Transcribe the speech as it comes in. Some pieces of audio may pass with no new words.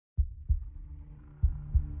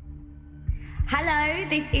Hello,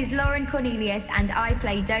 this is Lauren Cornelius and I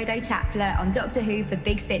play Dodo Chapler on Doctor Who for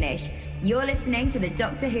Big Finish. You're listening to the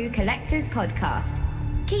Doctor Who Collectors Podcast.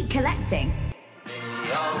 Keep collecting.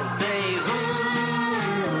 They all say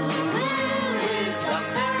who is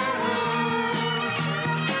Doctor Who?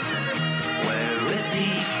 Where is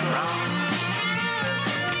he from?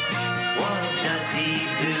 What does he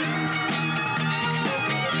do?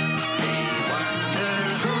 They wonder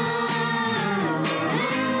who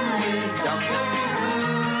is Doctor Who?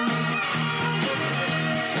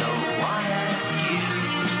 So I ask you,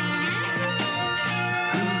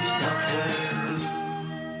 who's Doctor Who?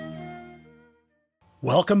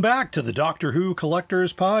 Welcome back to the Doctor Who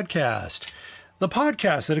Collectors Podcast, the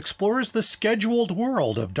podcast that explores the scheduled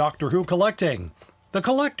world of Doctor Who collecting. The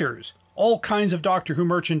Collectors, all kinds of Doctor Who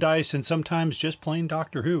merchandise, and sometimes just plain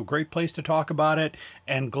Doctor Who. Great place to talk about it,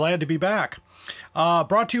 and glad to be back.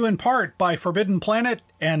 Brought to you in part by Forbidden Planet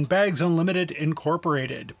and Bags Unlimited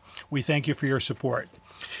Incorporated. We thank you for your support.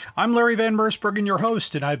 I'm Larry Van Mersbergen, your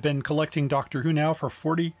host, and I've been collecting Doctor Who now for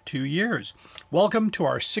 42 years. Welcome to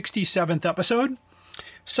our 67th episode,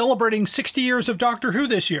 celebrating 60 years of Doctor Who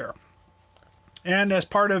this year. And as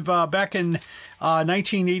part of back in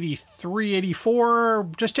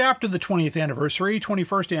 1983-84, just after the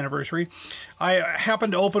 21st anniversary, I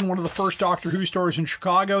happened to open one of the first Doctor Who stores in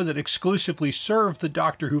Chicago that exclusively served the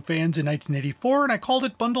Doctor Who fans in 1984, and I called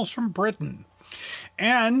it Bundles from Britain.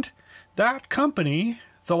 And that company,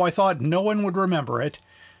 though I thought no one would remember it,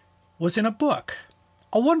 was in a book.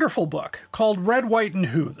 A wonderful book called Red, White, and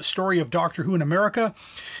Who, the story of Doctor Who in America.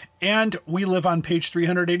 And we live on page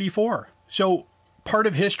 384. So part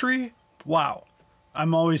of history, wow.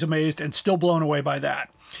 I'm always amazed and still blown away by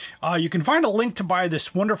that. You can find a link to buy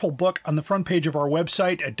this wonderful book on the front page of our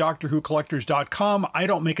website at DoctorWhoCollectors.com. I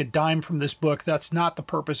don't make a dime from this book. That's not the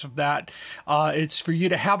purpose of that. It's for you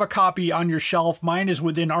to have a copy on your shelf. Mine is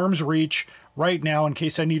within arm's reach right now in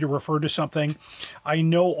case I need to refer to something. I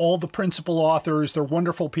know all the principal authors. They're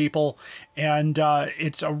wonderful people, and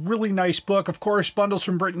it's a really nice book. Of course, Bundles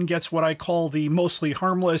from Britain gets what I call the mostly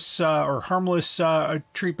harmless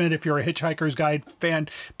treatment if you're a Hitchhiker's Guide fan,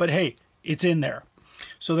 but hey, it's in there.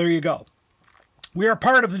 So there you go. We are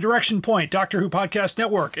part of the Direction Point Doctor Who Podcast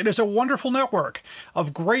Network. It is a wonderful network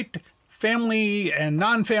of great family and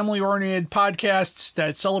non-family oriented podcasts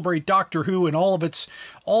that celebrate Doctor Who in all of its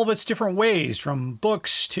different ways, from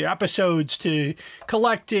books to episodes to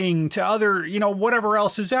collecting to other, whatever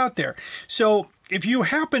else is out there. So if you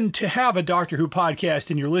happen to have a Doctor Who podcast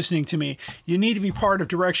and you're listening to me, you need to be part of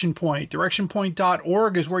Direction Point.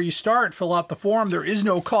 DirectionPoint.org is where you start. Fill out the form. There is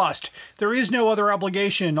no cost. There is no other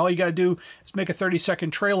obligation. All you got to do is make a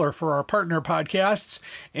 30-second trailer for our partner podcasts,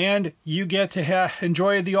 and you get to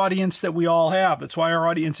enjoy the audience that we all have. That's why our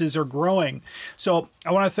audiences are growing. So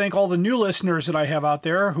I want to thank all the new listeners that I have out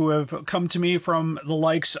there who have come to me from the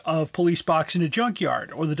likes of Police Box in a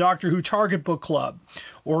Junkyard, or the Doctor Who Target Book Club,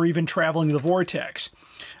 or even Traveling the Vortex.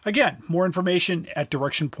 Again, more information at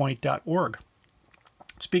directionpoint.org.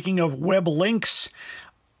 Speaking of web links,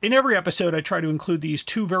 in every episode I try to include these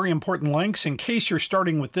two very important links in case you're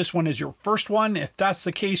starting with this one as your first one. If that's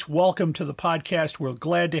the case, welcome to the podcast. We're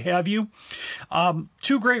glad to have you.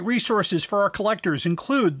 Two great resources for our collectors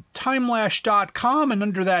include timelash.com, and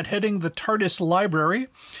under that heading, the TARDIS Library.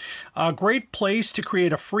 A great place to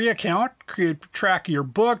create a free account, track your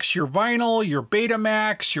books, your vinyl, your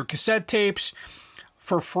Betamax, your cassette tapes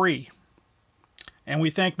for free. And we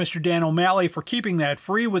thank Mr. Dan O'Malley for keeping that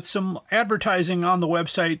free with some advertising on the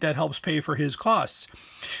website that helps pay for his costs.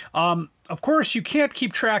 Of course, you can't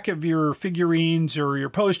keep track of your figurines or your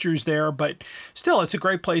posters there, but still, it's a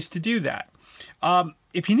great place to do that.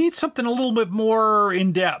 If you need something a little bit more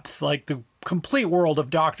in-depth, like the complete world of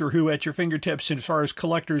Doctor Who at your fingertips as far as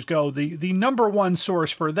collectors go, the number one source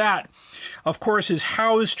for that, of course, is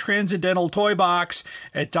Howe's Transcendental Toy Box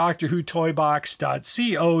at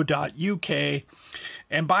drwhotoybox.co.uk.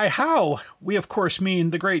 And by Howe, we of course mean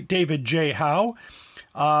the great David J. Howe,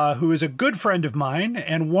 who is a good friend of mine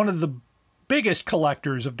and one of the biggest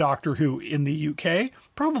collectors of Doctor Who in the UK,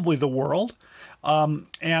 probably the world.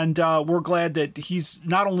 And we're glad that he's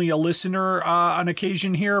not only a listener on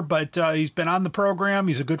occasion here, but he's been on the program.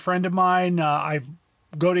 He's a good friend of mine. I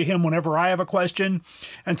go to him whenever I have a question,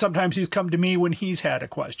 and sometimes he's come to me when he's had a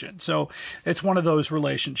question. So it's one of those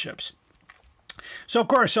relationships. So, of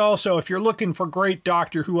course, also, if you're looking for great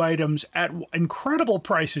Doctor Who items at incredible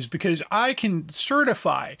prices, because I can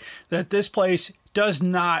certify that this place does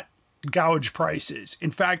not gouge prices. In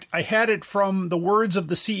fact, I had it from the words of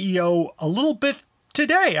the CEO a little bit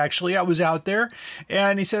today, actually. I was out there,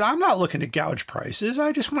 and he said, I'm not looking to gouge prices.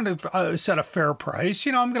 I just want to set a fair price.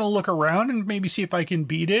 I'm going to look around and maybe see if I can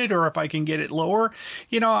beat it or if I can get it lower.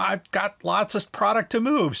 I've got lots of product to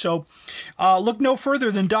move. So look no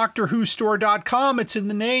further than DoctorWhoStore.com. It's in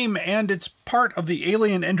the name, and it's part of the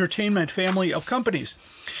Alien Entertainment family of companies.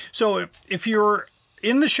 So if you're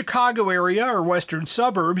in the Chicago area or western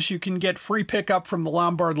suburbs, you can get free pickup from the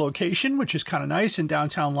Lombard location, which is kind of nice in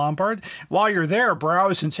downtown Lombard. While you're there,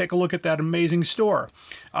 browse and take a look at that amazing store.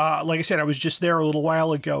 Like I said, I was just there a little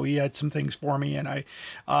while ago. He had some things for me, and I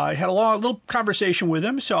had a little conversation with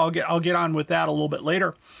him, so I'll get on with that a little bit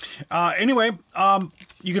later. Anyway,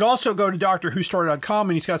 you could also go to DoctorWhoStore.com,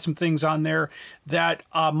 and he's got some things on there that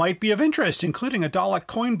might be of interest, including a Dalek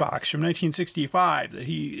coin box from 1965 that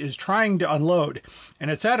he is trying to unload, and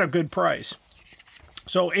it's at a good price.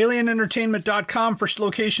 So alienentertainment.com for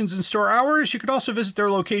locations and store hours. You could also visit their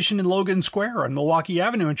location in Logan Square on Milwaukee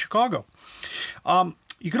Avenue in Chicago.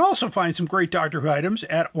 You can also find some great Doctor Who items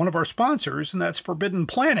at one of our sponsors, and that's Forbidden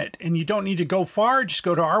Planet. And you don't need to go far. Just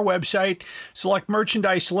go to our website, select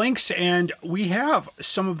merchandise links, and we have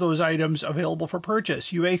some of those items available for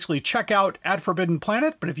purchase. You actually check out at Forbidden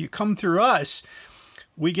Planet, but if you come through us,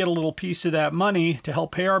 we get a little piece of that money to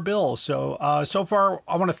help pay our bills. So far,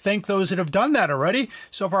 I want to thank those that have done that already.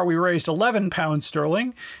 So far, we raised £11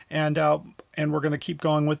 sterling, and we're going to keep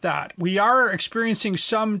going with that. We are experiencing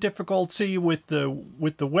some difficulty with the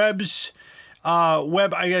web,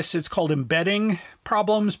 I guess it's called embedding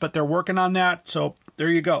problems, but they're working on that. So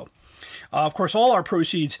there you go. Of course, all our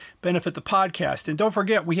proceeds benefit the podcast. And don't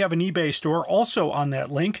forget, we have an eBay store also on that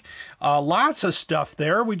link. Lots of stuff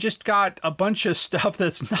there. We just got a bunch of stuff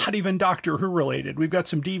that's not even Doctor Who related. We've got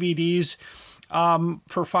some DVDs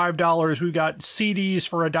for $5. We've got CDs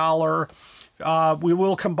for $1. We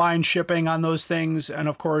will combine shipping on those things. And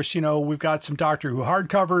of course, we've got some Doctor Who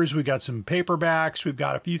hardcovers. We've got some paperbacks. We've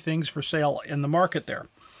got a few things for sale in the market there.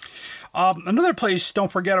 Another place,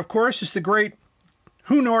 don't forget, of course, is the great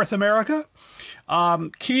Who North America.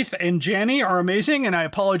 Keith and Janny are amazing, and I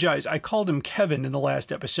apologize. I called him Kevin in the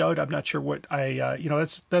last episode. I'm not sure what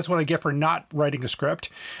that's what I get for not writing a script.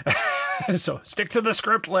 So stick to the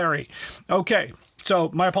script, Larry. Okay.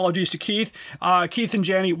 So my apologies to Keith. Keith and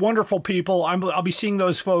Janny, wonderful people. I'll be seeing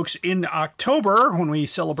those folks in October when we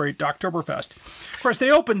celebrate Doctoberfest. Of course,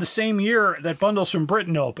 they opened the same year that Bundles from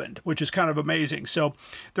Britain opened, which is kind of amazing. So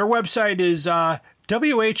their website is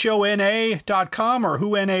WHONA.com or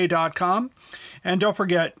WHONA.com. And don't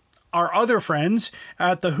forget our other friends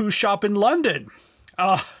at the Who Shop in London.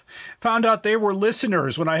 Found out they were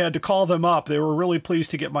listeners when I had to call them up. They were really pleased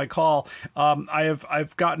to get my call.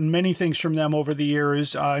 I've gotten many things from them over the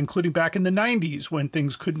years, including back in the 90s when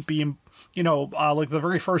things couldn't be, like the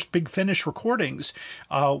very first Big Finish recordings.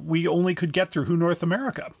 We only could get through Who North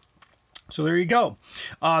America. So there you go.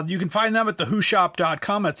 You can find them at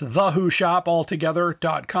thewhoshop.com. That's thewhoshop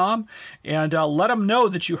altogether.com. And let them know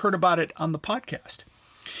that you heard about it on the podcast.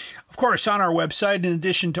 Of course, on our website, in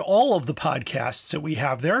addition to all of the podcasts that we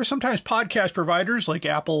have there, sometimes podcast providers like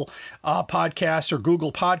Apple Podcasts or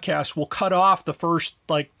Google Podcasts will cut off the first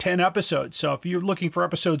 10 episodes. So if you're looking for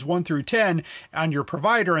episodes 1 through 10 on your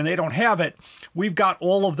provider and they don't have it, we've got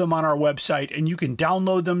all of them on our website, and you can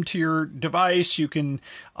download them to your device. You can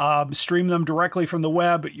stream them directly from the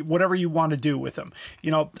web, whatever you want to do with them.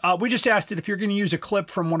 We just asked that if you're going to use a clip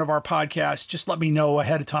from one of our podcasts, just let me know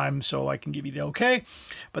ahead of time so I can give you the okay.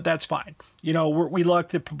 But that's fine. We like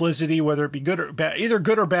the publicity, whether it be good or bad, either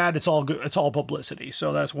good or bad. It's all good. It's all publicity.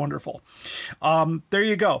 So that's wonderful. There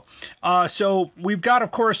you go. So we've got,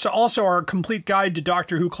 of course, also our complete guide to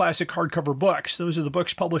Doctor Who classic hardcover books. Those are the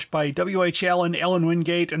books published by W.H. Allen, Ellen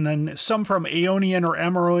Wingate, and then some from Aeonian or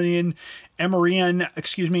Emeronian,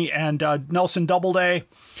 and Nelson Doubleday.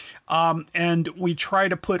 And we try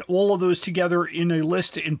to put all of those together in a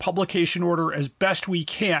list in publication order as best we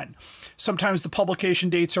can. Sometimes the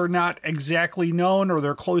publication dates are not exactly known, or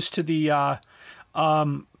they're close to the,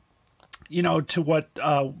 to what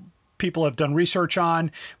people have done research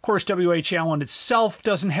on. Of course, W.H. Allen itself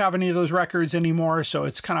doesn't have any of those records anymore, so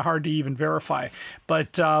it's kind of hard to even verify.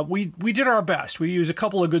 But we did our best. We use a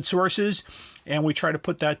couple of good sources, and we try to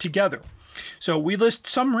put that together. So we list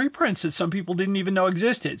some reprints that some people didn't even know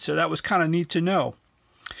existed, so that was kind of neat to know.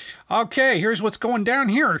 Okay, here's what's going down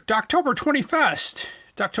here. Doctober 21st.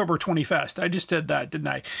 I just did that, didn't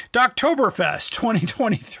I? Doctoberfest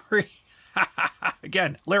 2023.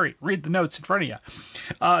 Again, Larry, read the notes in front of you.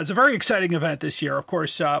 It's a very exciting event this year. Of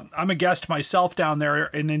course, I'm a guest myself down there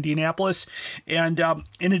in Indianapolis. And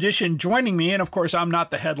in addition, joining me, and of course, I'm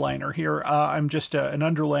not the headliner here. I'm just an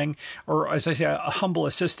underling, or as I say, a humble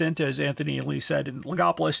assistant, as Anthony Lee said in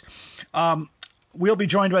Legopolis. We'll be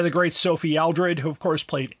joined by the great Sophie Aldred, who, of course,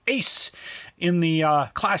 played Ace in the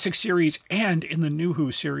classic series and in the New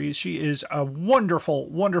Who series. She is a wonderful,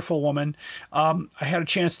 wonderful woman. I had a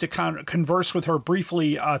chance to converse with her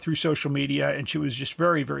briefly through social media, and she was just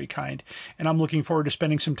very, very kind. And I'm looking forward to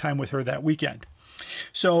spending some time with her that weekend.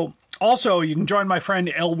 So also, you can join my friend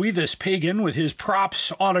Elweethus Pagan with his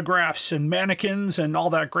props, autographs, and mannequins, and all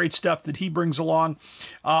that great stuff that he brings along.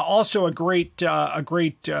 Also a great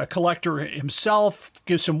collector himself,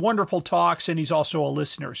 gives some wonderful talks, and he's also a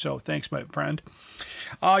listener. So thanks, my friend.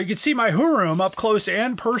 You can see my Who room up close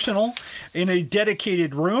and personal in a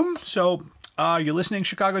dedicated room. So you're listening,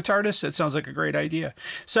 Chicago TARDIS? That sounds like a great idea.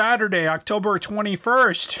 Saturday, October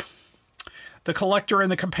 21st. The Collector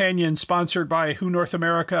and the Companion, sponsored by Who North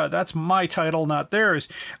America. That's my title, not theirs.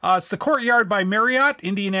 It's the Courtyard by Marriott,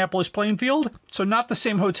 Indianapolis Plainfield. So not the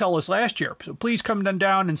same hotel as last year. So please come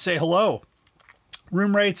down and say hello.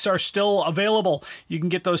 Room rates are still available. You can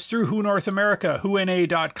get those through Who North America,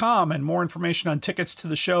 whona.com, and more information on tickets to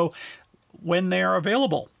the show when they are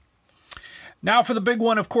available. Now for the big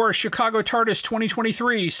one, of course, Chicago TARDIS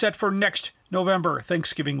 2023, set for next November,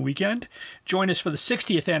 Thanksgiving weekend. Join us for the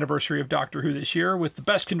 60th anniversary of Doctor Who this year with the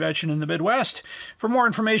best convention in the Midwest. For more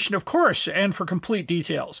information, of course, and for complete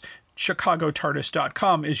details,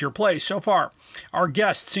 ChicagoTARDIS.com is your place. So far, our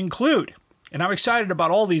guests include, and I'm excited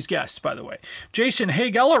about all these guests, by the way, Jason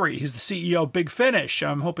Haig-Ellery. He's the CEO of Big Finish.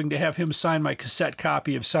 I'm hoping to have him sign my cassette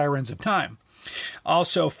copy of Sirens of Time.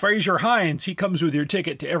 Also, Fraser Hines, he comes with your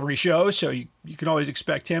ticket to every show, so you can always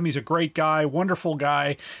expect him. He's a great guy, wonderful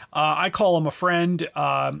guy. I call him a friend.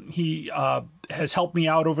 He has helped me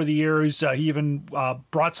out over the years. He even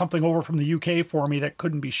brought something over from the UK for me that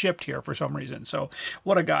couldn't be shipped here for some reason. So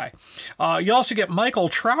what a guy. You also get Michael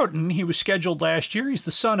Troughton. He was scheduled last year. He's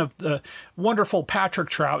the son of the wonderful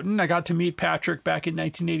Patrick Troughton. I got to meet Patrick back in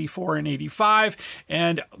 1984 and 85,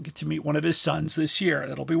 and I'll get to meet one of his sons this year.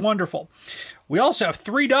 That'll be wonderful. We also have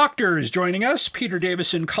 3 doctors joining us, Peter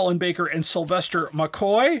Davison, Colin Baker, and Sylvester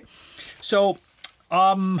McCoy. So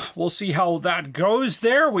we'll see how that goes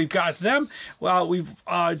there. We've got them. Well, we've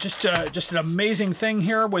just an amazing thing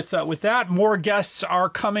here with that. More guests are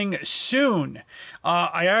coming soon.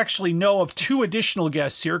 I actually know of 2 additional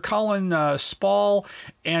guests here, Colin Spall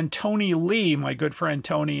and Tony Lee. My good friend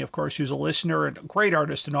Tony, of course, who's a listener and a great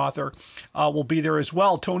artist and author, will be there as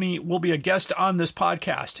well. Tony will be a guest on this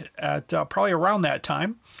podcast at probably around that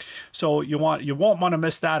time. So you won't want to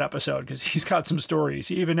miss that episode because he's got some stories.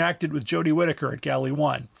 He even acted with Jodie Whittaker at Galley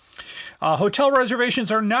 1. Hotel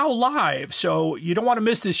reservations are now live, so you don't want to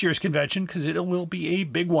miss this year's convention because it will be a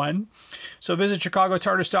big one. So visit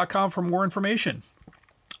ChicagoTARDIS.com for more information.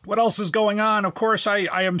 What else is going on? Of course,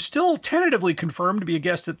 I am still tentatively confirmed to be a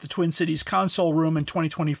guest at the Twin Cities Console Room in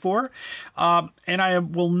 2024. And I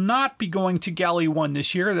will not be going to Galley 1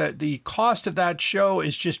 this year. That the cost of that show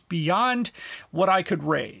is just beyond what I could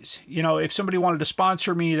raise. You know, if somebody wanted to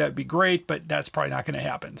sponsor me, that'd be great, but that's probably not going to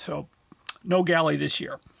happen. So no Galley this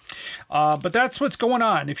year. But that's what's going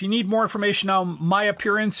on. If you need more information on my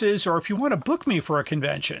appearances, or if you want to book me for a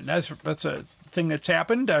convention, that's a thing that's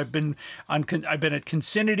happened. I've been at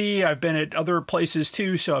Consinity. I've been at other places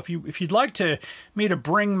too. So if you'd like me to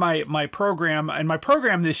bring my program, and my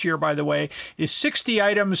program this year, by the way, is 60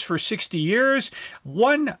 items for 60 years.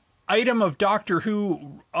 1 item of Doctor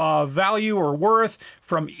Who value or worth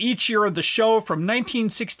from each year of the show from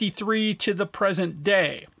 1963 to the present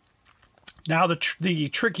day. Now, the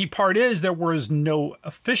tricky part is there was no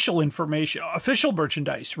official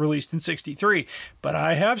merchandise released in 63, but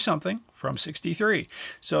I have something from 63.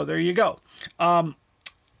 So there you go.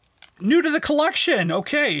 New to the collection.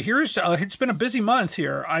 Okay, here's it's been a busy month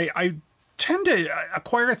here. I tend to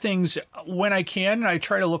acquire things when I can, and I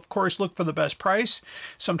try to, of course, look for the best price.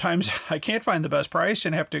 Sometimes I can't find the best price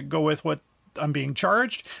and have to go with what I'm being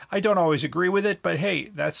charged. I don't always agree with it, but hey,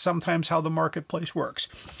 that's sometimes how the marketplace works.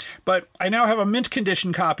 But I now have a mint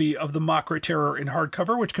condition copy of the Makra Terror in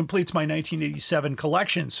hardcover, which completes my 1987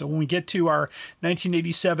 collection. So when we get to our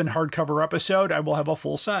 1987 hardcover episode, I will have a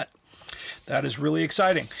full set. That is really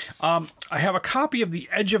exciting. I have a copy of The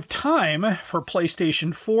Edge of Time for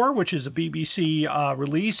PlayStation 4, which is a BBC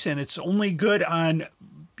release, and it's only good on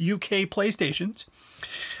UK PlayStations.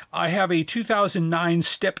 I have a 2009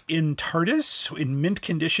 Step-In TARDIS in mint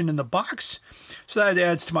condition in the box. So that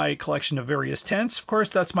adds to my collection of various tents. Of course,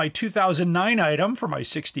 that's my 2009 item for my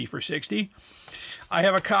 60 for 60. I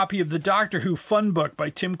have a copy of the Doctor Who Fun Book by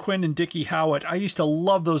Tim Quinn and Dickie Howett. I used to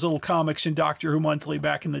love those little comics in Doctor Who Monthly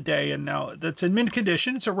back in the day, and now that's in mint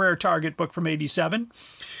condition. It's a rare Target book from '87.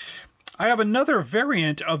 I have another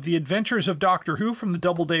variant of The Adventures of Doctor Who from the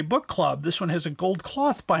Doubleday Book Club. This one has a gold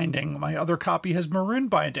cloth binding. My other copy has maroon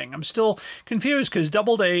binding. I'm still confused because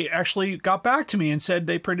Doubleday actually got back to me and said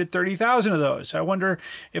they printed 30,000 of those. I wonder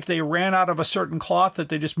if they ran out of a certain cloth that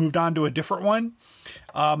they just moved on to a different one.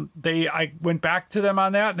 I went back to them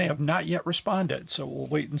on that and they have not yet responded. So we'll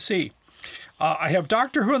wait and see. I have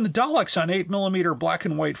Doctor Who and the Daleks on 8mm black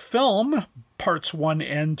and white film, parts 1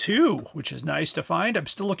 and 2, which is nice to find. I'm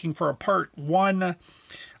still looking for a part 1,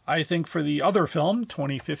 I think, for the other film,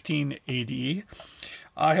 2015 AD.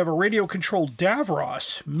 I have a radio-controlled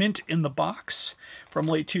Davros, mint in the box, from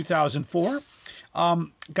late 2004.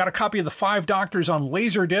 Got a copy of The Five Doctors on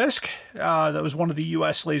Laserdisc. That was one of the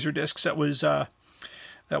U.S. Laserdiscs that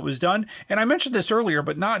was done. And I mentioned this earlier,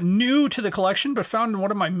 but not new to the collection, but found in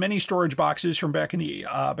one of my many storage boxes from back in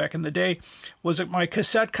the day, was my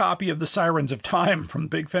cassette copy of The Sirens of Time from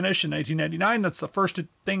Big Finish in 1999. That's the first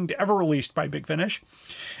thing ever released by Big Finish.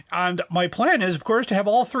 And my plan is, of course, to have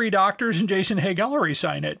all three Doctors and Jason Hay Gallery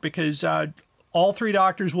sign it, because all three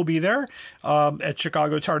Doctors will be there at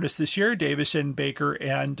Chicago TARDIS this year, Davison, Baker,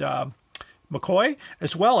 and McCoy,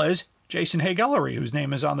 as well as Jason Hay Gallery, whose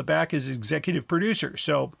name is on the back as executive producer.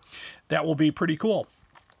 So that will be pretty cool.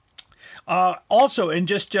 Also, and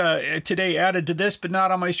just today added to this, but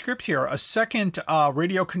not on my script here, a second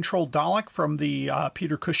radio-controlled Dalek from the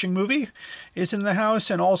Peter Cushing movie is in the house,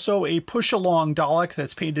 and also a push-along Dalek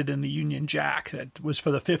that's painted in the Union Jack that was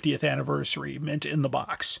for the 50th anniversary, mint in the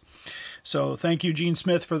box. So thank you, Gene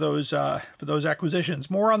Smith, for those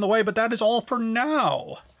acquisitions. More on the way, but that is all for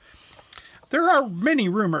now. There are many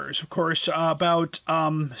rumors, of course, about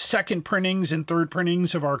second printings and third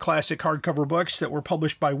printings of our classic hardcover books that were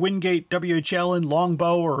published by Wingate, W.H. Allen,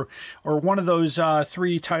 Longbow, or one of those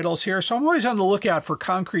three titles here. So I'm always on the lookout for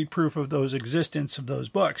concrete proof of those existence of those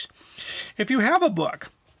books. If you have a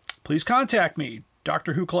book, please contact me.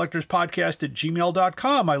 Doctor Who Collectors Podcast at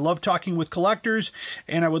gmail.com. I love talking with collectors,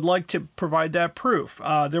 and I would like to provide that proof.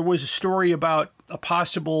 There was a story about a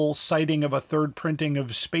possible sighting of a third printing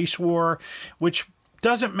of Space War, which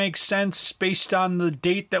doesn't make sense based on the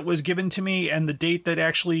date that was given to me and the date that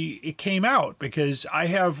actually it came out, because I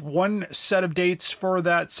have one set of dates for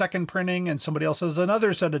that second printing and somebody else has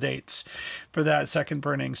another set of dates for that second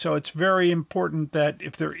printing. So it's very important that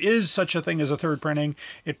if there is such a thing as a third printing,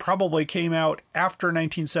 it probably came out after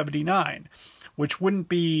 1979, which wouldn't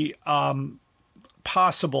be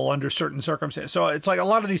possible under certain circumstances. So it's like a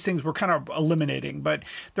lot of these things we're kind of eliminating, but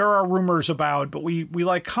there are rumors about, but we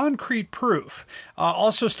like concrete proof.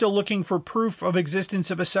 Also still looking for proof of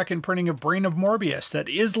existence of a second printing of Brain of Morbius that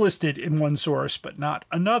is listed in one source, but not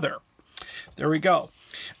another. There we go.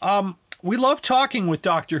 We love talking with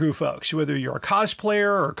Doctor Who folks, whether you're a cosplayer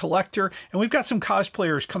or a collector, and we've got some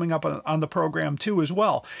cosplayers coming up on the program too as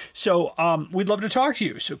well. So we'd love to talk to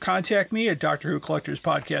you. So contact me at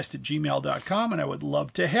drwhocollectorspodcast@gmail.com, and I would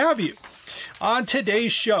love to have you on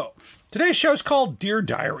today's show. Today's show is called Dear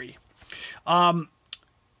Diary.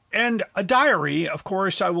 And a diary, of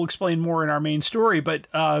course, I will explain more in our main story, but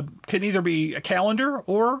can either be a calendar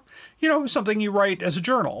or, something you write as a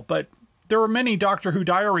journal. But there were many Doctor Who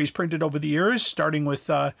diaries printed over the years, starting with,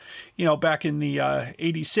 back in the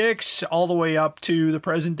 86, all the way up to the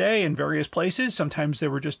present day in various places. Sometimes they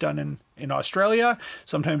were just done in Australia.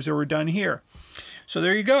 Sometimes they were done here. So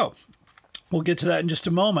there you go. We'll get to that in just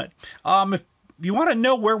a moment. If you want to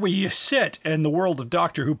know where we sit in the world of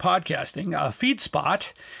Doctor Who podcasting,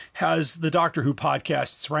 FeedSpot has the Doctor Who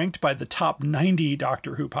podcasts ranked by the top 90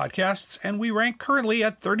 Doctor Who podcasts, and we rank currently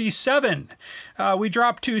at 37. We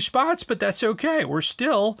dropped 2 spots, but that's okay. We're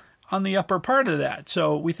still on the upper part of that,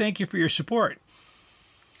 so we thank you for your support.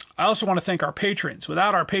 I also want to thank our patrons.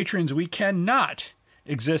 Without our patrons, we cannot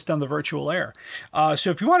exist on the virtual air. So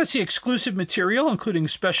if you want to see exclusive material, including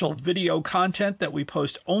special video content that we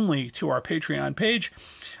post only to our Patreon page,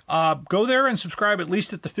 go there and subscribe at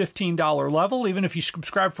least at the $15 level. Even if you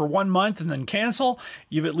subscribe for 1 month and then cancel,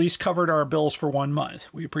 you've at least covered our bills for 1 month.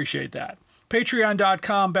 We appreciate that.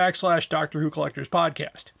 Patreon.com/Doctor Who Collectors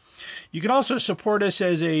Podcast. You can also support us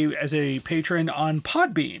as a patron on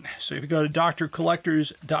Podbean. So if you go to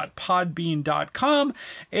drcollectors.podbean.com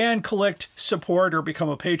and click support or become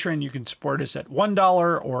a patron, you can support us at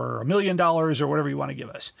 $1 or $1 million or whatever you want to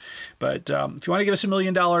give us. But if you want to give us $1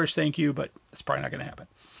 million, thank you, but it's probably not going to happen.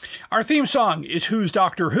 Our theme song is Who's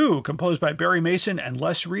Doctor Who, composed by Barry Mason and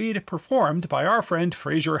Les Reed, performed by our friend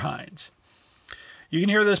Fraser Hines. You can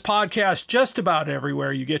hear this podcast just about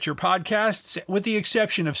everywhere you get your podcasts, with the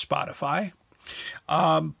exception of Spotify.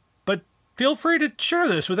 But feel free to share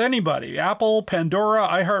this with anybody. Apple, Pandora,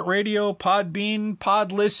 iHeartRadio, Podbean,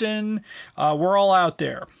 Podlisten. We're all out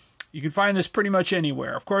there. You can find this pretty much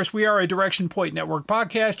anywhere. Of course, we are a Direction Point Network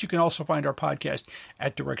podcast. You can also find our podcast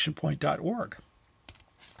at directionpoint.org.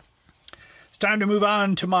 It's time to move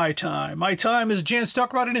on to my time. My time is a chance to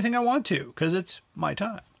talk about anything I want to, because it's my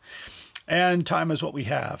time. And time is what we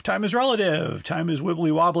have. Time is relative. Time is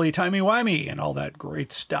wibbly-wobbly, timey-wimey, and all that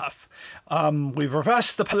great stuff. We've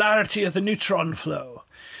reversed the polarity of the neutron flow.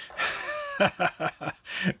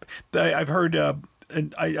 I've heard...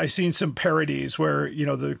 and I've seen some parodies where, you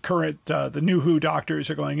know, the new Who doctors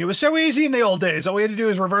are going, it was so easy in the old days. All we had to do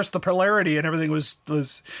is reverse the polarity and everything was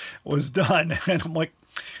done. And I'm like,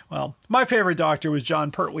 well, my favorite doctor was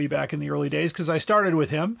John Pertwee back in the early days because I started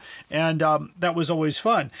with him, and that was always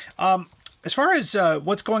fun. As far as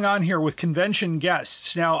what's going on here with convention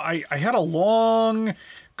guests, now I had a long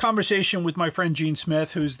conversation with my friend Gene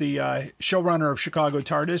Smith, who's the showrunner of Chicago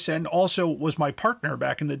TARDIS and also was my partner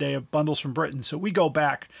back in the day of Bundles from Britain. So we go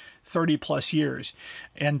back 30 plus years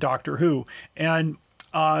and Doctor Who. And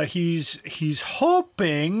he's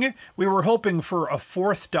hoping, we were hoping for a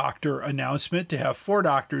fourth Doctor announcement, to have 4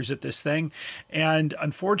 Doctors at this thing. And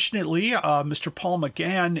unfortunately, Mr. Paul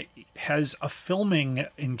McGann has a filming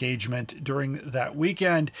engagement during that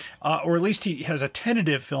weekend, or at least he has a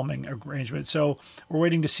tentative filming arrangement. So we're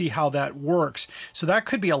waiting to see how that works. So that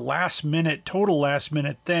could be a total last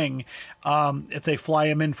minute thing. If they fly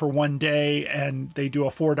him in for one day and they do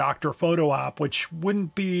a 4-Doctor photo op, which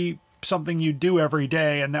wouldn't be something you do every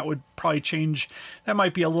day, and that would probably change. That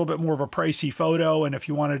might be a little bit more of a pricey photo, and if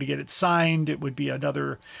you wanted to get it signed, it would be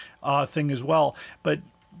another thing as well. But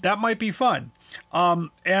that might be fun.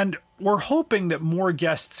 And we're hoping that more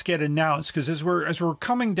guests get announced, because as we're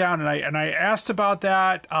coming down, and I asked about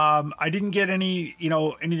that, I didn't get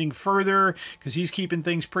anything further because he's keeping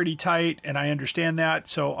things pretty tight, and I understand that.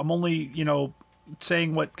 So I'm only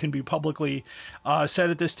saying what can be publicly said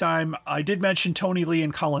at this time. I did mention Tony Lee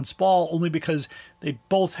and Colin Spall only because they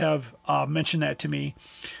both have mentioned that to me,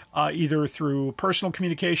 either through personal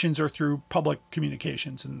communications or through public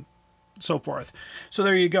communications and so forth. So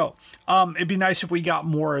there you go. It'd be nice if we got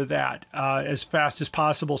more of that as fast as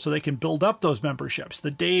possible so they can build up those memberships.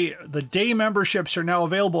 The day memberships are now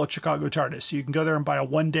available at Chicago TARDIS, so you can go there and buy a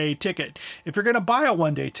one-day ticket. If you're going to buy a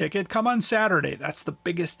one-day ticket, come on Saturday. That's the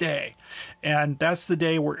biggest day, and that's the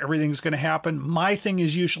day where everything's going to happen. My thing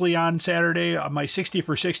is usually on Saturday. My 60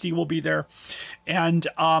 for 60 will be there, and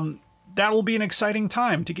that'll be an exciting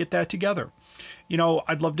time to get that together.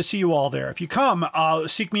 I'd love to see you all there. If you come,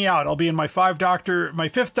 seek me out. I'll be in my 5th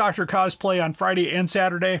Doctor cosplay on Friday and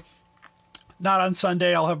Saturday. Not on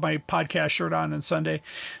Sunday. I'll have my podcast shirt on Sunday.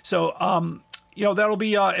 So, it'll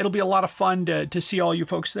be a lot of fun to see all you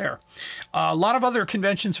folks there. A lot of other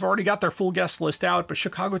conventions have already got their full guest list out, but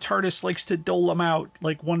Chicago TARDIS likes to dole them out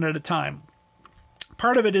like one at a time.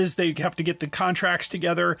 Part of it is they have to get the contracts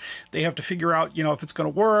together. They have to figure out, if it's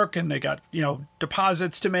going to work, and they got,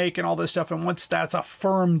 deposits to make and all this stuff. And once that's a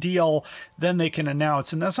firm deal, then they can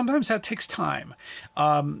announce. And sometimes that takes time.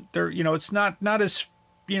 It's not as,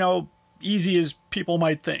 easy as people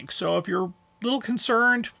might think. So if you're a little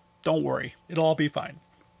concerned, don't worry. It'll all be fine.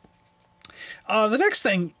 The next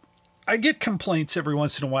thing, I get complaints every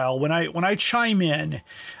once in a while when I chime in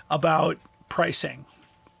about pricing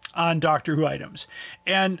on Doctor Who items.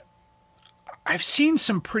 And I've seen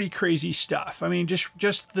some pretty crazy stuff. I mean, just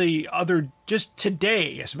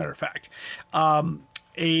today, as a matter of fact,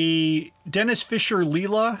 a Dennis Fisher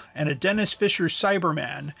Leela and a Dennis Fisher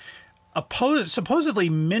Cyberman supposedly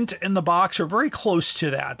mint in the box, or very close to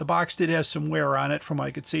that. The box did have some wear on it from what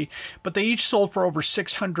I could see, but they each sold for over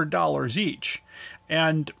 $600 each.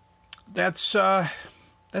 And that's a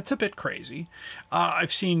bit crazy.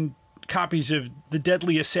 I've seen copies of The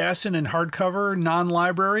Deadly Assassin in hardcover,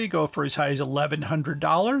 non-library, go for as high as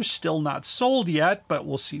 $1,100. Still not sold yet, but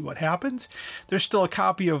we'll see what happens. There's still a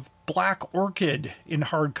copy of Black Orchid in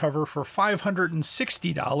hardcover for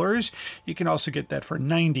 $560. You can also get that for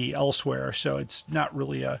 $90 elsewhere, so it's not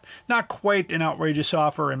really not quite an outrageous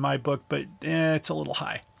offer in my book, but it's a little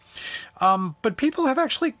high. But people have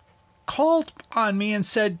actually called on me and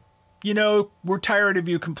said, we're tired of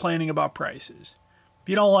you complaining about prices. If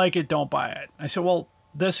you don't like it, don't buy it. I said, well,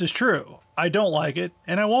 this is true. I don't like it,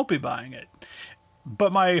 and I won't be buying it.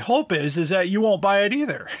 But my hope is that you won't buy it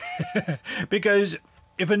either. Because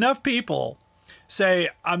if enough people say,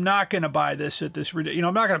 I'm not going to buy this at this, I'm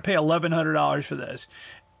not going to pay $1,100 for this,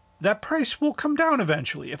 that price will come down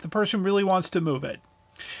eventually if the person really wants to move it.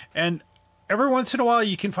 And every once in a while,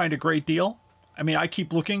 you can find a great deal. I mean, I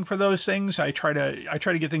keep looking for those things. I try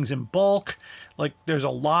to get things in bulk. Like, there's a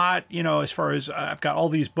lot, as far as I've got all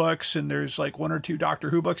these books, and there's like 1 or 2 Doctor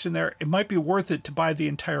Who books in there. It might be worth it to buy the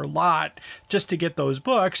entire lot just to get those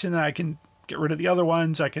books, and then I can get rid of the other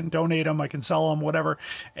ones. I can donate them. I can sell them, whatever.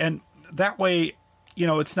 And that way,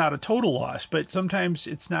 it's not a total loss. But sometimes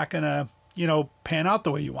it's not going to, pan out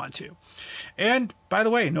the way you want to. And by the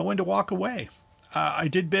way, know when to walk away. I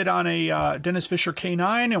did bid on a Dennis Fisher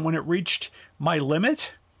K9, and when it reached my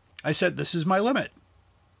limit, I said, this is my limit.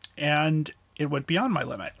 And it went beyond my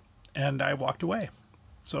limit, and I walked away.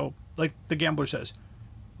 So, like the gambler says,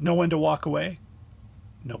 know when to walk away,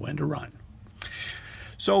 know when to run.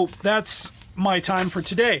 So that's my time for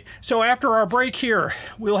today. So after our break here,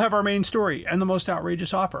 we'll have our main story and the most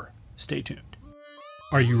outrageous offer. Stay tuned.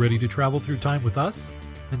 Are you ready to travel through time with us?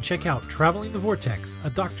 Then check out Traveling the Vortex, a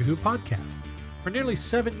Doctor Who podcast. For nearly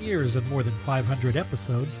 7 years and more than 500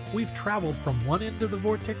 episodes, we've traveled from one end of the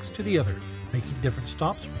vortex to the other, making different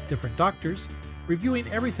stops with different doctors,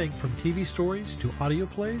 reviewing everything from TV stories to audio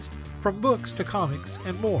plays, from books to comics,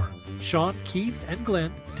 and more. Sean, Keith, and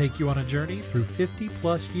Glenn take you on a journey through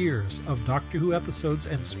 50-plus years of Doctor Who episodes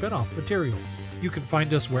and spin-off materials. You can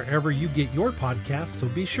find us wherever you get your podcasts, so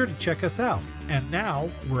be sure to check us out. And now,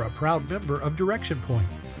 we're a proud member of Direction Point,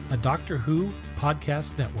 a Doctor Who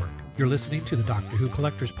podcast network. You're listening to the Doctor Who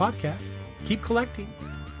Collectors Podcast. Keep collecting.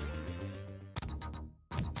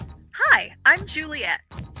 Hi, I'm Juliet.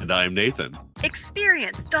 And I'm Nathan.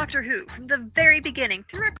 Experience Doctor Who from the very beginning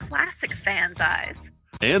through a classic fan's eyes.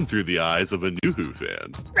 And through the eyes of a new Who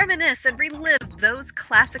fan. Reminisce and relive those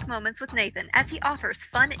classic moments with Nathan as he offers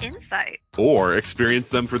fun insight. Or experience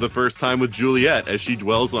them for the first time with Juliet as she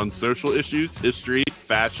dwells on social issues, history,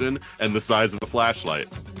 fashion, and the size of a flashlight.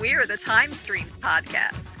 We're the Time Streams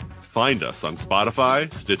Podcast. Find us on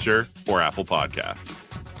Spotify, Stitcher, or Apple Podcasts.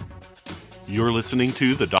 You're listening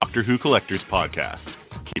to the Doctor Who Collectors Podcast.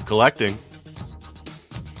 Keep collecting.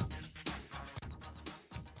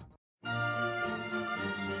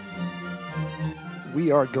 We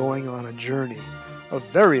are going on a journey, a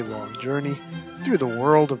very long journey, through the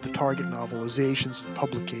world of the Target novelizations in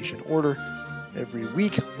publication order. Every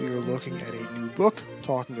week, we are looking at a new book,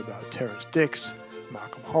 talking about Terrence Dicks,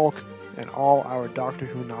 Malcolm Hulke, and all our Doctor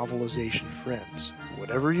Who novelization friends.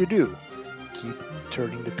 Whatever you do, keep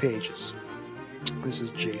turning the pages. This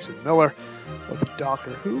is Jason Miller of the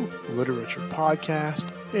Doctor Who Literature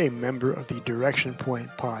Podcast, a member of the Direction Point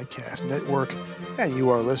Podcast Network, and you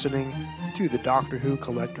are listening to the Doctor Who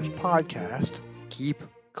Collectors Podcast. Keep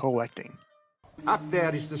collecting. Up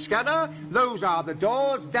there is the scanner, those are the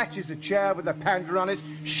doors, that is a chair with a panda on it.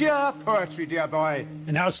 Sheer poetry, dear boy.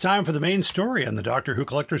 And now it's time for the main story on the Doctor Who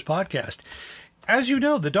Collectors Podcast. As you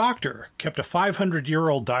know, the Doctor kept a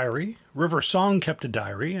 500-year-old diary, River Song kept a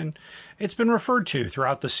diary, and it's been referred to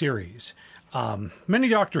throughout the series. Many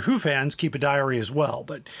Doctor Who fans keep a diary as well,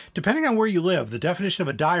 but depending on where you live, the definition of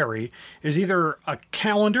a diary is either a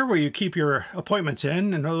calendar where you keep your appointments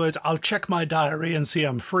in other words, I'll check my diary and see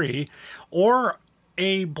I'm free, or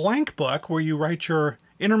a blank book where you write your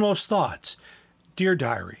innermost thoughts. Dear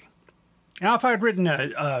Diary. Now, if I'd written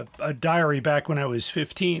a diary back when I was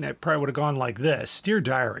 15, I probably would have gone like this. Dear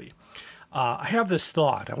Diary, I have this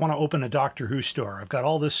thought. I want to open a Doctor Who store. I've got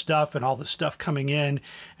all this stuff and all this stuff coming in,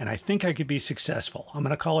 and I think I could be successful. I'm going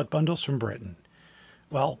to call it Bundles from Britain.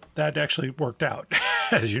 Well, that actually worked out,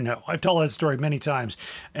 as you know. I've told that story many times,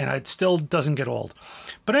 and it still doesn't get old.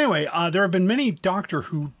 But anyway, there have been many Doctor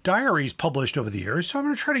Who diaries published over the years, so I'm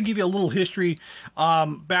going to try to give you a little history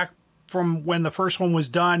back from when the first one was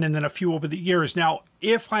done, and then a few over the years. Now,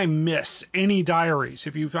 if I miss any diaries,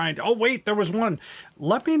 if you find, oh wait, there was one,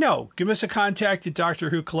 let me know. Give us a contact at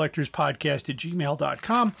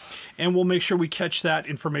drwhocollectorspodcast@gmail.com, and we'll make sure we catch that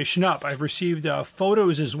information up. I've received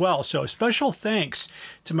photos as well, so special thanks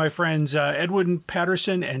to my friends Edwin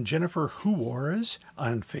Patterson and Jennifer Huores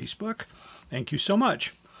on Facebook. Thank you so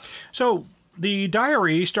much. So, the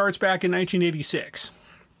diary starts back in 1986.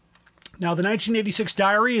 Now, the 1986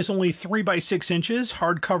 diary is only 3 by 6 inches,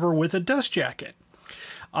 hardcover with a dust jacket.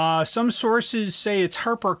 Some sources say it's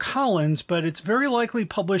HarperCollins, but it's very likely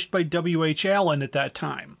published by W.H. Allen at that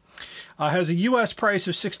time. Has a U.S. price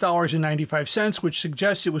of $6.95, which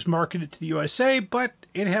suggests it was marketed to the USA, but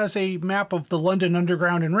it has a map of the London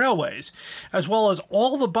Underground and railways, as well as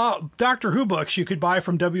all the Doctor Who books you could buy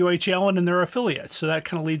from W.H. Allen and their affiliates. So that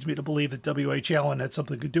kind of leads me to believe that W.H. Allen had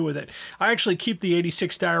something to do with it. I actually keep the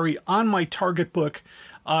 86 diary on my Target book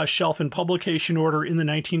shelf in publication order in the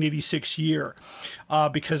 1986 year,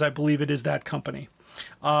 because I believe it is that company.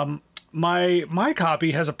 My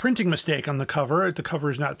copy has a printing mistake on the cover. The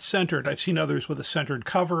cover is not centered. I've seen others with a centered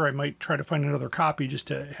cover. I might try to find another copy just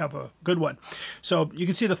to have a good one. So you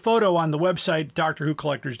can see the photo on the website,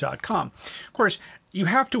 DoctorWhoCollectors.com. Of course, you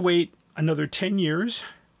have to wait another 10 years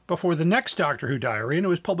before the next Doctor Who diary, and it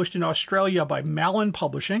was published in Australia by Malin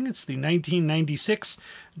Publishing. It's the 1996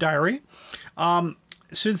 diary.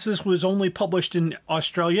 Since this was only published in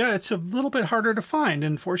Australia, it's a little bit harder to find.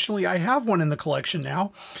 Unfortunately, I have one in the collection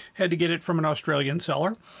now. Had to get it from an Australian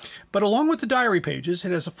seller. But along with the diary pages,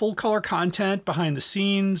 it has a full-color content, behind the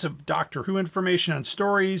scenes of Doctor Who information on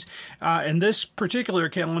stories. And this particular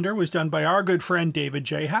calendar was done by our good friend David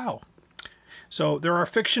J. Howe. So there are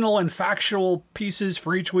fictional and factual pieces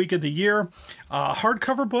for each week of the year.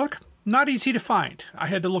 Hardcover book, not easy to find. I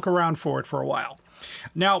had to look around for it for a while.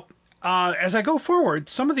 Now, as I go forward,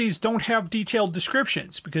 some of these don't have detailed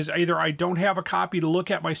descriptions because either I don't have a copy to look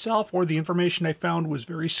at myself or the information I found was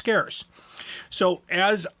very scarce. So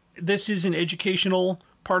as this is an educational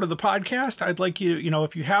part of the podcast, I'd like you,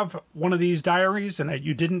 if you have one of these diaries and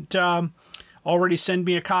you didn't already send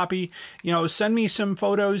me a copy, send me some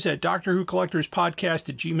photos at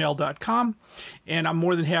drwhocollectorspodcast@gmail.com, and I'm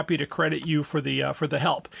more than happy to credit you for the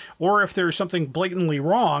help. Or if there's something blatantly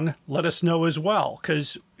wrong, let us know as well,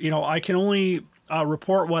 because I can only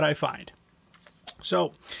report what I find.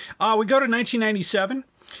 So we go to 1997.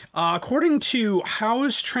 According to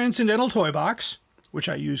Howe's Transcendental Toy Box, which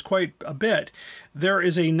I use quite a bit, there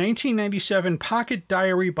is a 1997 pocket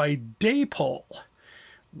diary by Daypole,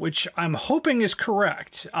 which I'm hoping is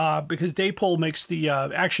correct, because Daypole makes the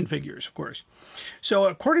action figures, of course. So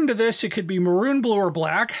according to this, it could be maroon, blue, or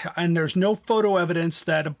black, and there's no photo evidence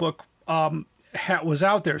that a book was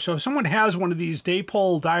out there. So if someone has one of these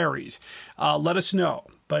Daypole diaries, let us know.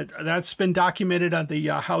 But that's been documented on the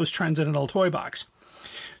Howe's Transcendental Toy Box.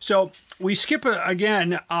 So we skip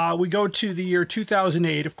again. We go to the year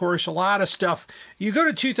 2008. Of course, a lot of stuff. You go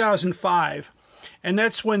to 2005. And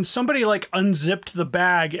that's when somebody unzipped the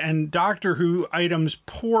bag and Doctor Who items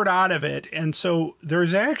poured out of it. And so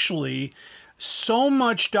there's actually so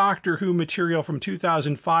much Doctor Who material from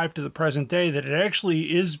 2005 to the present day that it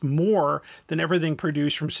actually is more than everything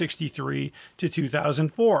produced from 63 to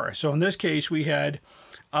 2004. So in this case, we had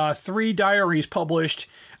 3 diaries published.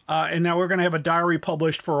 And now we're going to have a diary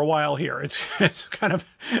published for a while here. It's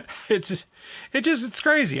crazy.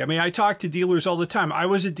 I mean, I talk to dealers all the time. I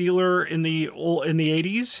was a dealer in the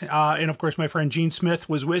 80s, and of course my friend Gene Smith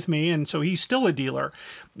was with me, and so he's still a dealer.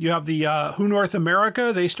 You have the Who North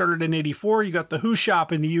America, they started in 84. You got the Who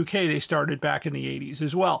Shop in the UK, they started back in the 80s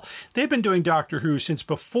as well. They've been doing Doctor Who since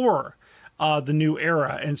before the new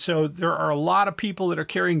era, and so there are a lot of people that are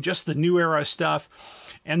carrying just the new era stuff.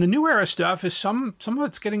 And the new era stuff is some of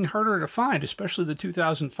it's getting harder to find, especially the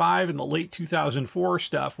 2005 and the late 2004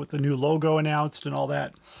 stuff with the new logo announced and all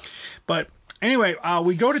that. But anyway,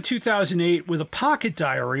 we go to 2008 with a pocket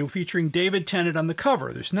diary featuring David Tennant on the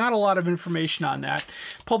cover. There's not a lot of information on that.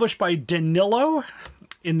 Published by Danilo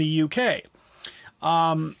in the UK.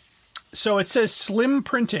 So it says slim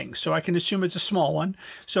printing, so I can assume it's a small one.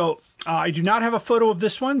 So I do not have a photo of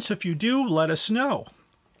this one, so if you do, let us know.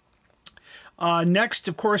 Next,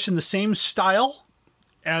 of course, in the same style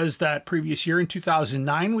as that previous year, in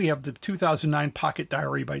 2009, we have the 2009 Pocket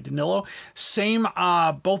Diary by Danilo. Same,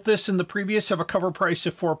 both this and the previous have a cover price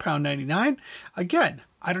of £4.99. Again,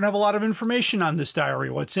 I don't have a lot of information on this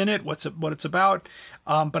diary, what's in it, what it's about,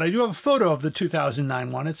 but I do have a photo of the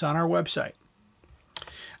 2009 one. It's on our website.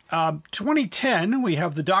 2010, we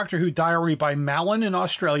have the Doctor Who Diary by Malin in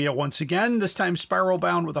Australia once again, this time spiral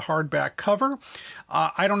bound with a hardback cover.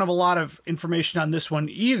 I don't have a lot of information on this one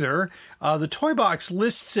either. The toy box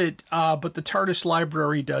lists it, but the TARDIS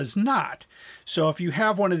library does not. So if you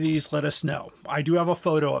have one of these, let us know. I do have a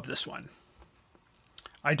photo of this one.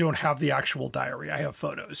 I don't have the actual diary. I have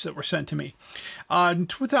photos that were sent to me. In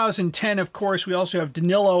 2010, of course, we also have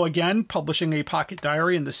Danilo again publishing a pocket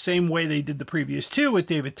diary in the same way they did the previous two with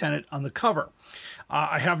David Tennant on the cover.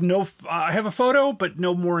 I have a photo, but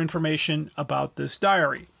no more information about this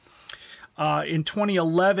diary. In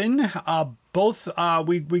 2011,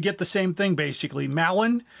 we get the same thing basically.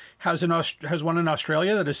 Malin has one in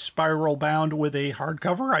Australia that is spiral bound with a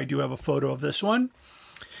hardcover. I do have a photo of this one.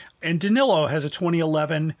 And Danilo has a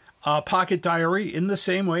 2011 pocket diary in the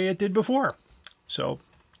same way it did before. So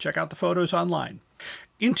check out the photos online.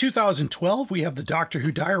 In 2012, we have the Doctor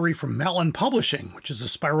Who Diary from Malin Publishing, which is a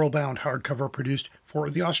spiral-bound hardcover produced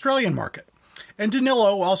for the Australian market. And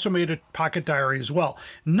Danilo also made a pocket diary as well.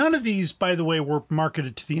 None of these, by the way, were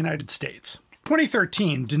marketed to the United States.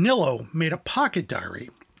 2013, Danilo made a pocket diary,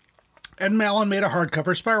 and Malin made a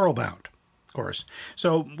hardcover spiral bound, of course.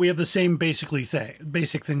 So we have the same basic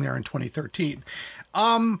thing there in 2013.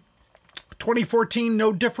 2014,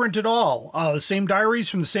 no different at all. The same diaries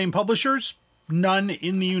from the same publishers, none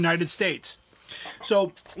in the United States.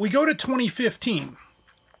 So we go to 2015,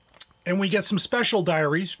 and we get some special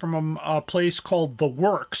diaries from a place called The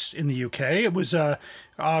Works in the UK. It was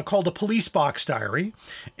called a police box diary,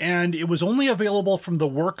 and it was only available from The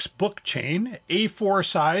Works book chain. A4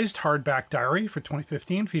 sized hardback diary for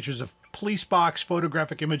 2015, features a police box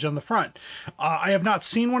photographic image on the front. I have not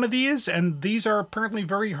seen one of these, and these are apparently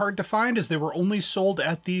very hard to find as they were only sold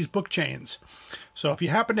at these book chains. So if you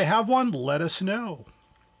happen to have one, let us know.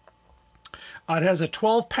 It has a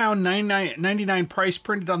 £12.99 price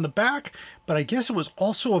printed on the back, but I guess it was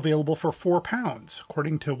also available for £4,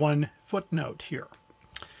 according to one footnote here.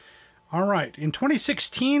 All right, in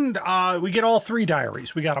 2016, we get all three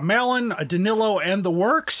diaries. We got a Malin, a Danilo, and The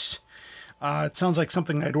Works. It sounds like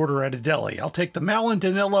something I'd order at a deli. I'll take the Malin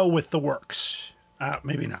Danilo with The Works.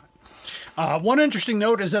 Maybe not. One interesting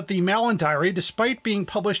note is that the Malin diary, despite being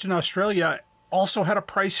published in Australia, also had a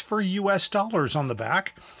price for US dollars on the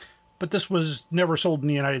back. But this was never sold in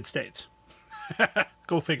the United States.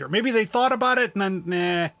 Go figure. Maybe they thought about it and then,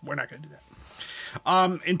 nah, we're not going to do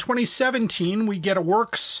that. In 2017, we get a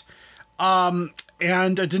Works and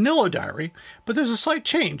a Danilo diary, but there's a slight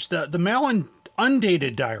change. The Malin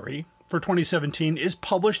undated diary for 2017 is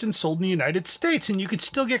published and sold in the United States, and you could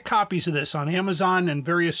still get copies of this on Amazon and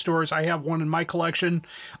various stores. I have one in my collection.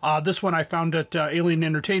 This one I found at Alien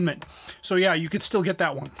Entertainment. So yeah, you could still get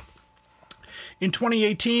that one. In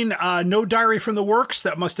 2018, no diary from The Works.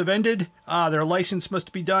 That must have ended. Their license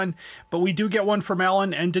must be done. But we do get one for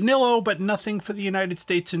Malin and Danilo, but nothing for the United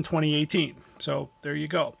States in 2018. So there you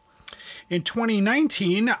go. In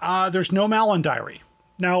 2019, there's no Malin diary.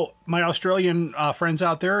 Now, my Australian friends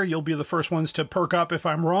out there, you'll be the first ones to perk up if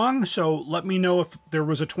I'm wrong. So let me know if there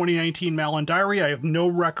was a 2019 Malin diary. I have no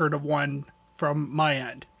record of one from my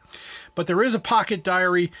end. But there is a pocket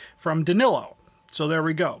diary from Danilo. So there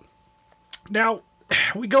we go. Now,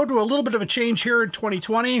 we go to a little bit of a change here in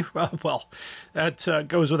 2020. Well, that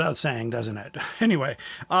goes without saying, doesn't it? Anyway,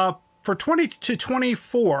 for 20 to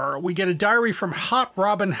 24, we get a diary from Hot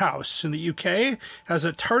Robin House in the UK. Has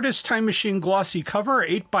a TARDIS Time Machine glossy cover,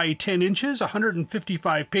 8 by 10 inches,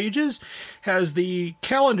 155 pages. Has the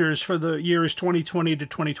calendars for the years 2020 to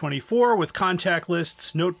 2024 with contact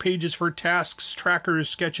lists, note pages for tasks, trackers,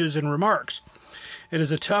 sketches, and remarks. It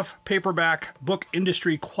is a tough paperback book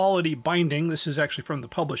industry quality binding. This is actually from the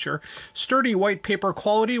publisher. Sturdy white paper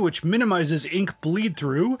quality, which minimizes ink bleed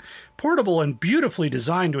through. Portable and beautifully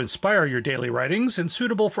designed to inspire your daily writings, and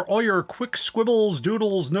suitable for all your quick scribbles,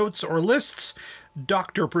 doodles, notes, or lists.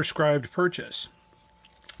 Doctor-prescribed purchase.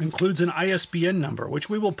 Includes an ISBN number, which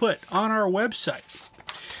we will put on our website.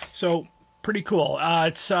 So, pretty cool.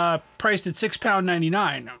 It's priced at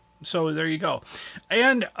 £6.99. So there you go.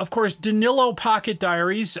 And, of course, Danilo Pocket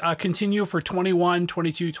Diaries continue for 21,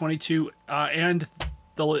 22, 22, and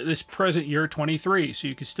this present year, 23. So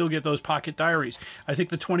you can still get those pocket diaries. I think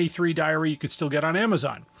the 23 diary you could still get on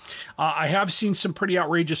Amazon. I have seen some pretty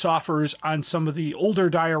outrageous offers on some of the older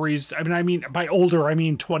diaries. I mean, by older, I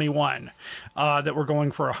mean 21, that were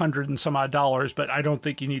going for $100 and some odd, but I don't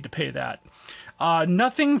think you need to pay that.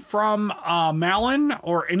 Nothing from Malin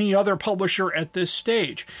or any other publisher at this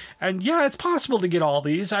stage. And yeah, it's possible to get all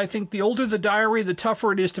these. I think the older the diary, the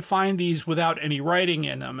tougher it is to find these without any writing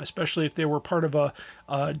in them, especially if they were part of a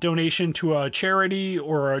donation to a charity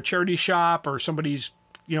or a charity shop, or somebody's,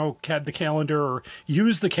 had the calendar or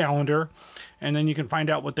used the calendar. And then you can find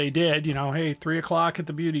out what they did, hey, 3 o'clock at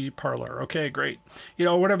the beauty parlor. Okay, great.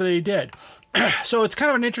 Whatever they did. So it's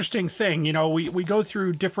kind of an interesting thing. We go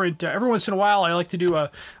through different, every once in a while, I like to do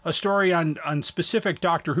a story on specific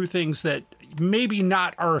Doctor Who things that maybe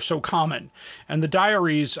not are so common. And the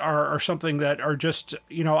diaries are something that are just,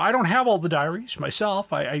 I don't have all the diaries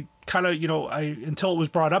myself. I kind of, until it was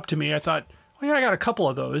brought up to me, I thought, well, yeah, I got a couple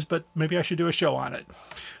of those, but maybe I should do a show on it.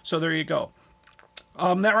 So there you go.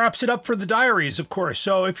 That wraps it up for the diaries, of course.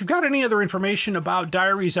 So if you've got any other information about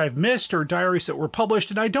diaries I've missed or diaries that were published,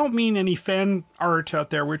 and I don't mean any fan art out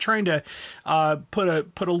there, we're trying to put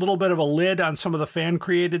a little bit of a lid on some of the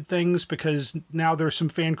fan-created things, because now there's some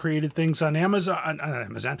fan-created things on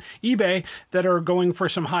eBay that are going for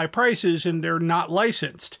some high prices, and they're not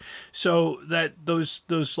licensed. So that those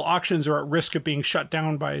auctions are at risk of being shut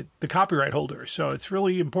down by the copyright holders. So it's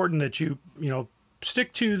really important that you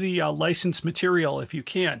stick to the licensed material if you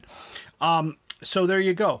can. So there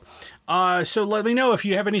you go. So let me know if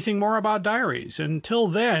you have anything more about Diaries. Until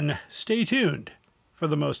then, stay tuned for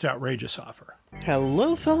the most outrageous offer.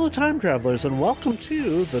 Hello, fellow time travelers, and welcome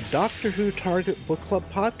to the Doctor Who Target Book Club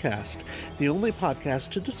podcast, the only podcast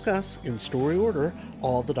to discuss, in story order,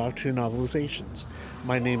 all the Doctor Who novelizations.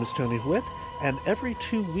 My name is Tony Whitt, and every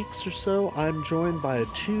 2 weeks or so, I'm joined by a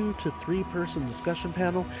 2 to 3 person discussion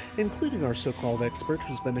panel, including our so-called expert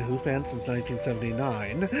who's been a Who fan since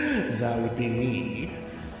 1979. That would be me.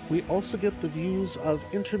 We also get the views of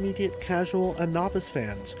intermediate, casual, and novice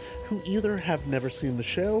fans who either have never seen the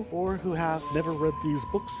show or who have never read these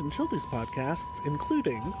books until these podcasts,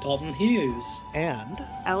 including Dalton Hughes and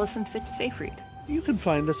Alison Fitz-Seyfried. You can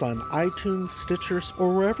find us on iTunes, Stitcher,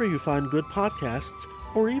 or wherever you find good podcasts,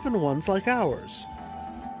 or even ones like ours.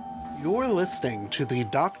 You're listening to the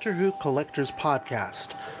Doctor Who Collectors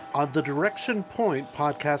Podcast on the Direction Point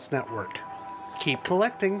Podcast Network. Keep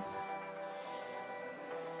collecting.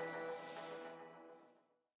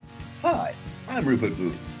 Hi, I'm Rupert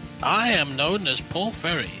Booth. I am known as Paul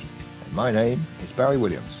Ferry. And my name is Barry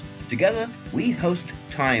Williams. Together, we host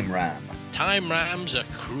Time Ram. Time Ram's a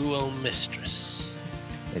cruel mistress.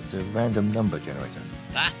 It's a random number generator.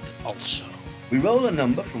 That also. We roll a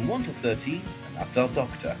number from 1 to 13, and that's our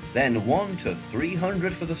Doctor. Then 1 to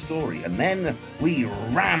 300 for the story, and then we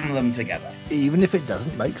ram them together. Even if it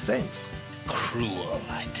doesn't make sense. Cruel,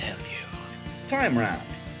 I tell you. Time Ram.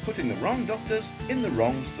 Putting the wrong doctors in the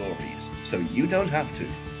wrong stories, so you don't have to.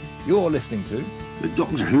 You're listening to the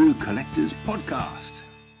Doctor Who Collectors Podcast.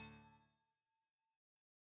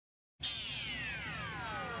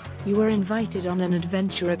 You are invited on an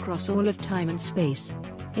adventure across all of time and space,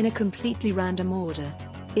 in a completely random order.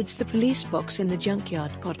 It's the Police Box in the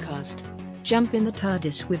Junkyard podcast. Jump in the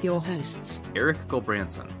TARDIS with your hosts, Eric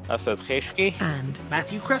Gulbranson, Asad Kheshki, and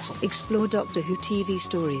Matthew Kressel. Explore Doctor Who TV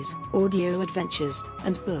stories, audio adventures,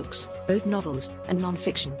 and books, both novels and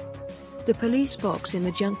non-fiction. The Police Box in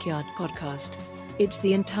the Junkyard podcast. It's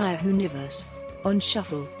the entire Whoniverse on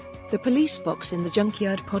shuffle. The Police Box in the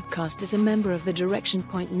Junkyard podcast is a member of the Direction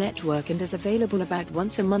Point network and is available about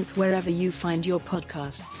once a month wherever you find your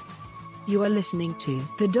podcasts. You are listening to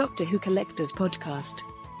the Doctor Who Collectors Podcast.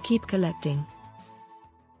 Keep collecting.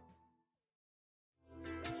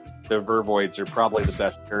 The Vervoids are probably the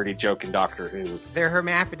best dirty joke in Doctor Who. They're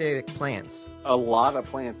hermaphroditic plants. A lot of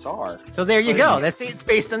plants are. So there you go. It's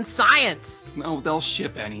based on science. No, they'll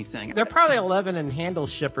ship anything. There are probably 11 and handle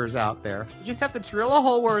shippers out there. You just have to drill a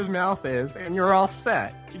hole where his mouth is, and you're all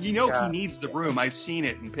set. You know he needs the room. I've seen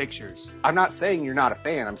it in pictures. I'm not saying you're not a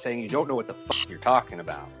fan. I'm saying you don't know what the fuck you're talking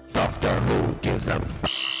about. Doctor Who gives a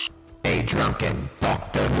drunken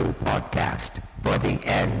Doctor Who podcast for the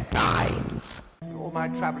end times. In all my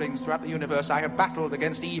travellings throughout the universe, I have battled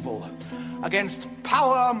against evil, against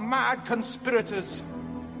power-mad conspirators.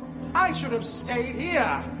 I should have stayed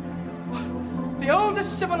here. The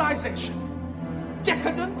oldest civilization.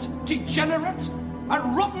 Decadent, degenerate,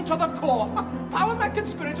 and rotten to the core. Power-mad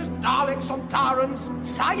conspirators, Daleks, Sontarans,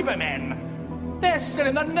 Cybermen. They're still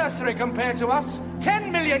in the nursery compared to us.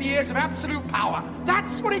 10 million years of absolute power.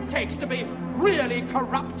 That's what it takes to be really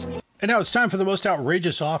corrupt. And now it's time for the most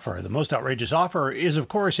outrageous offer. The most outrageous offer is, of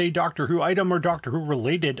course, a Doctor Who item or Doctor Who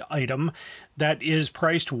related item that is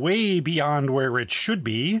priced way beyond where it should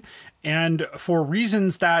be. And for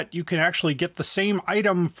reasons that you can actually get the same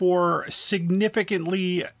item for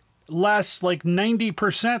significantly less, like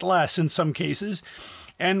 90% less in some cases.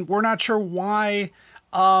 And we're not sure why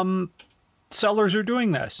sellers are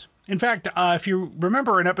doing this. In fact, if you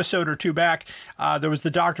remember an episode or two back, there was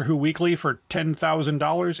the Doctor Who Weekly for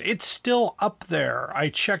 $10,000. It's still up there. I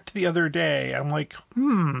checked the other day. I'm like,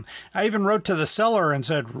 I even wrote to the seller and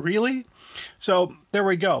said, really? So there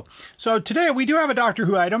we go. So today we do have a Doctor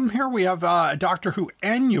Who item. Here we have a Doctor Who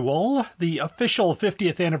annual, the official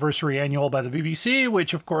 50th anniversary annual by the BBC,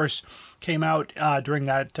 which of course came out during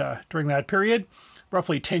that period,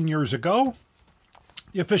 roughly 10 years ago.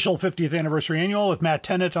 The official 50th anniversary annual with Matt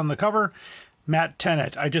Tennant on the cover. Matt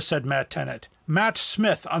Tennant. I just said Matt Tennant. Matt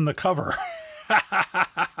Smith on the cover.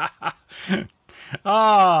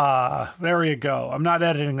 There you go. I'm not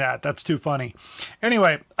editing that. That's too funny.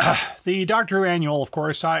 Anyway, the Doctor Who annual, of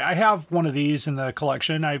course. I have one of these in the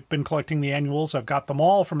collection. I've been collecting the annuals. I've got them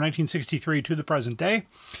all from 1963 to the present day.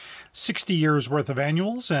 60 years worth of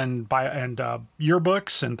annuals and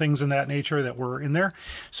yearbooks and things in that nature that were in there.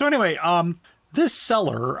 So anyway, this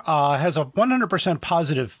seller has a 100%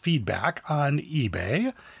 positive feedback on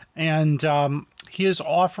eBay, and he is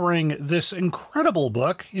offering this incredible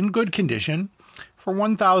book in good condition for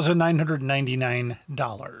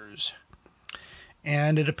 $1,999.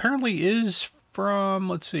 And it apparently is from,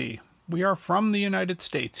 let's see, We are from the United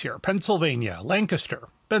States here. Pennsylvania, Lancaster.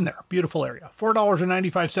 Been there. Beautiful area.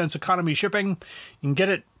 $4.95 economy shipping. You can get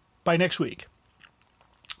it by next week.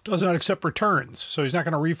 Does not accept returns, so he's not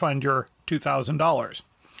going to refund your $2,000.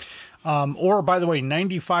 Or, by the way,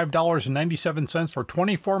 $95.97 for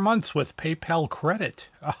 24 months with PayPal credit.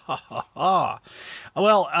 Well,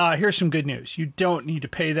 here's some good news. You don't need to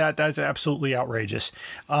pay that. That's absolutely outrageous.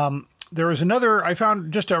 There is another, I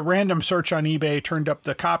found just a random search on eBay, turned up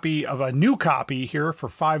the copy of a new copy here for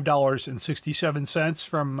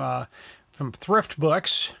 $5.67 from Thrift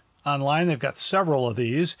Books online. They've got several of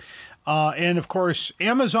these. And, of course,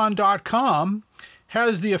 Amazon.com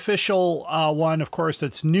has the official one, of course,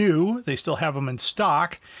 that's new. They still have them in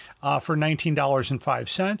stock for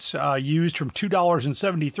 $19.05, used from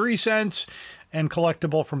 $2.73, and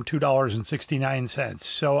collectible from $2.69.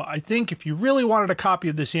 So I think if you really wanted a copy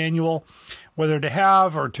of this annual, whether to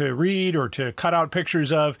have or to read or to cut out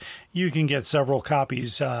pictures of, you can get several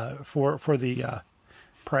copies for the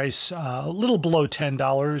price, a little below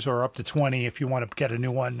 $10 or up to $20 if you want to get a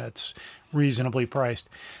new one that's reasonably priced.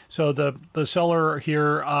 So the seller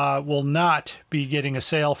here will not be getting a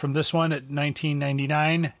sale from this one at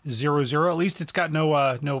 $19.99.00. At least it's got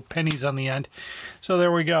no pennies on the end. So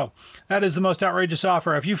there we go. That is the most outrageous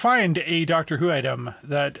offer. If you find a Doctor Who item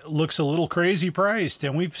that looks a little crazy priced,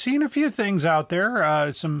 and we've seen a few things out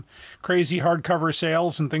there, some crazy hardcover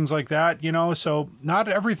sales and things like that, so not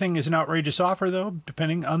everything is an outrageous offer, though,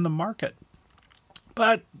 depending on the market.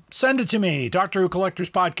 But send it to me,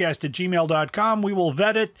 DoctorWhoCollectorsPodcast@gmail.com. We will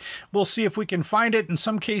vet it. We'll see if we can find it. In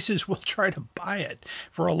some cases, we'll try to buy it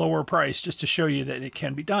for a lower price just to show you that it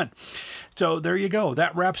can be done. So there you go.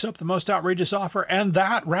 That wraps up the most outrageous offer, and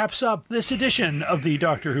that wraps up this edition of the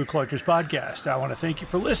Doctor Who Collectors Podcast. I want to thank you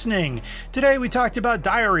for listening. Today we talked about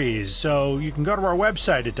Diaries, so you can go to our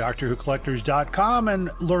website at DoctorWhoCollectors.com and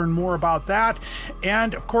learn more about that.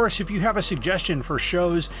 And, of course, if you have a suggestion for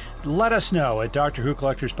shows, let us know at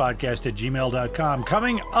DoctorWhoCollectorsPodcast@gmail.com.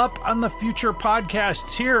 Coming up on the future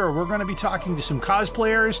podcasts here, we're going to be talking to some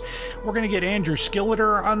cosplayers. We're going to get Andrew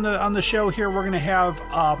Skilleter on the show here. We're going to have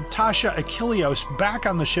Tasha Achilleos back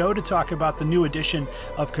on the show to talk about the new edition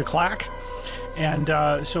of Kaklak. And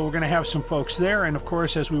so we're going to have some folks there. And, of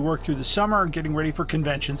course, as we work through the summer, getting ready for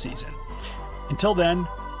convention season. Until then,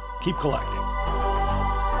 keep collecting.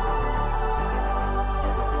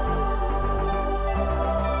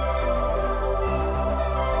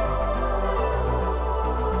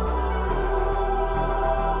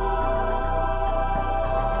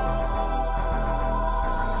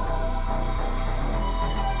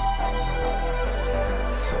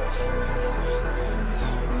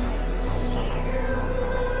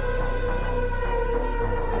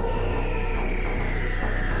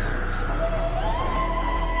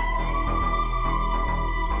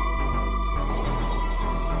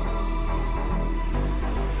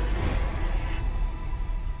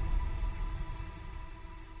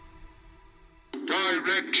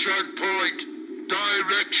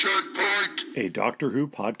 A Doctor Who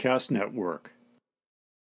Podcast Network.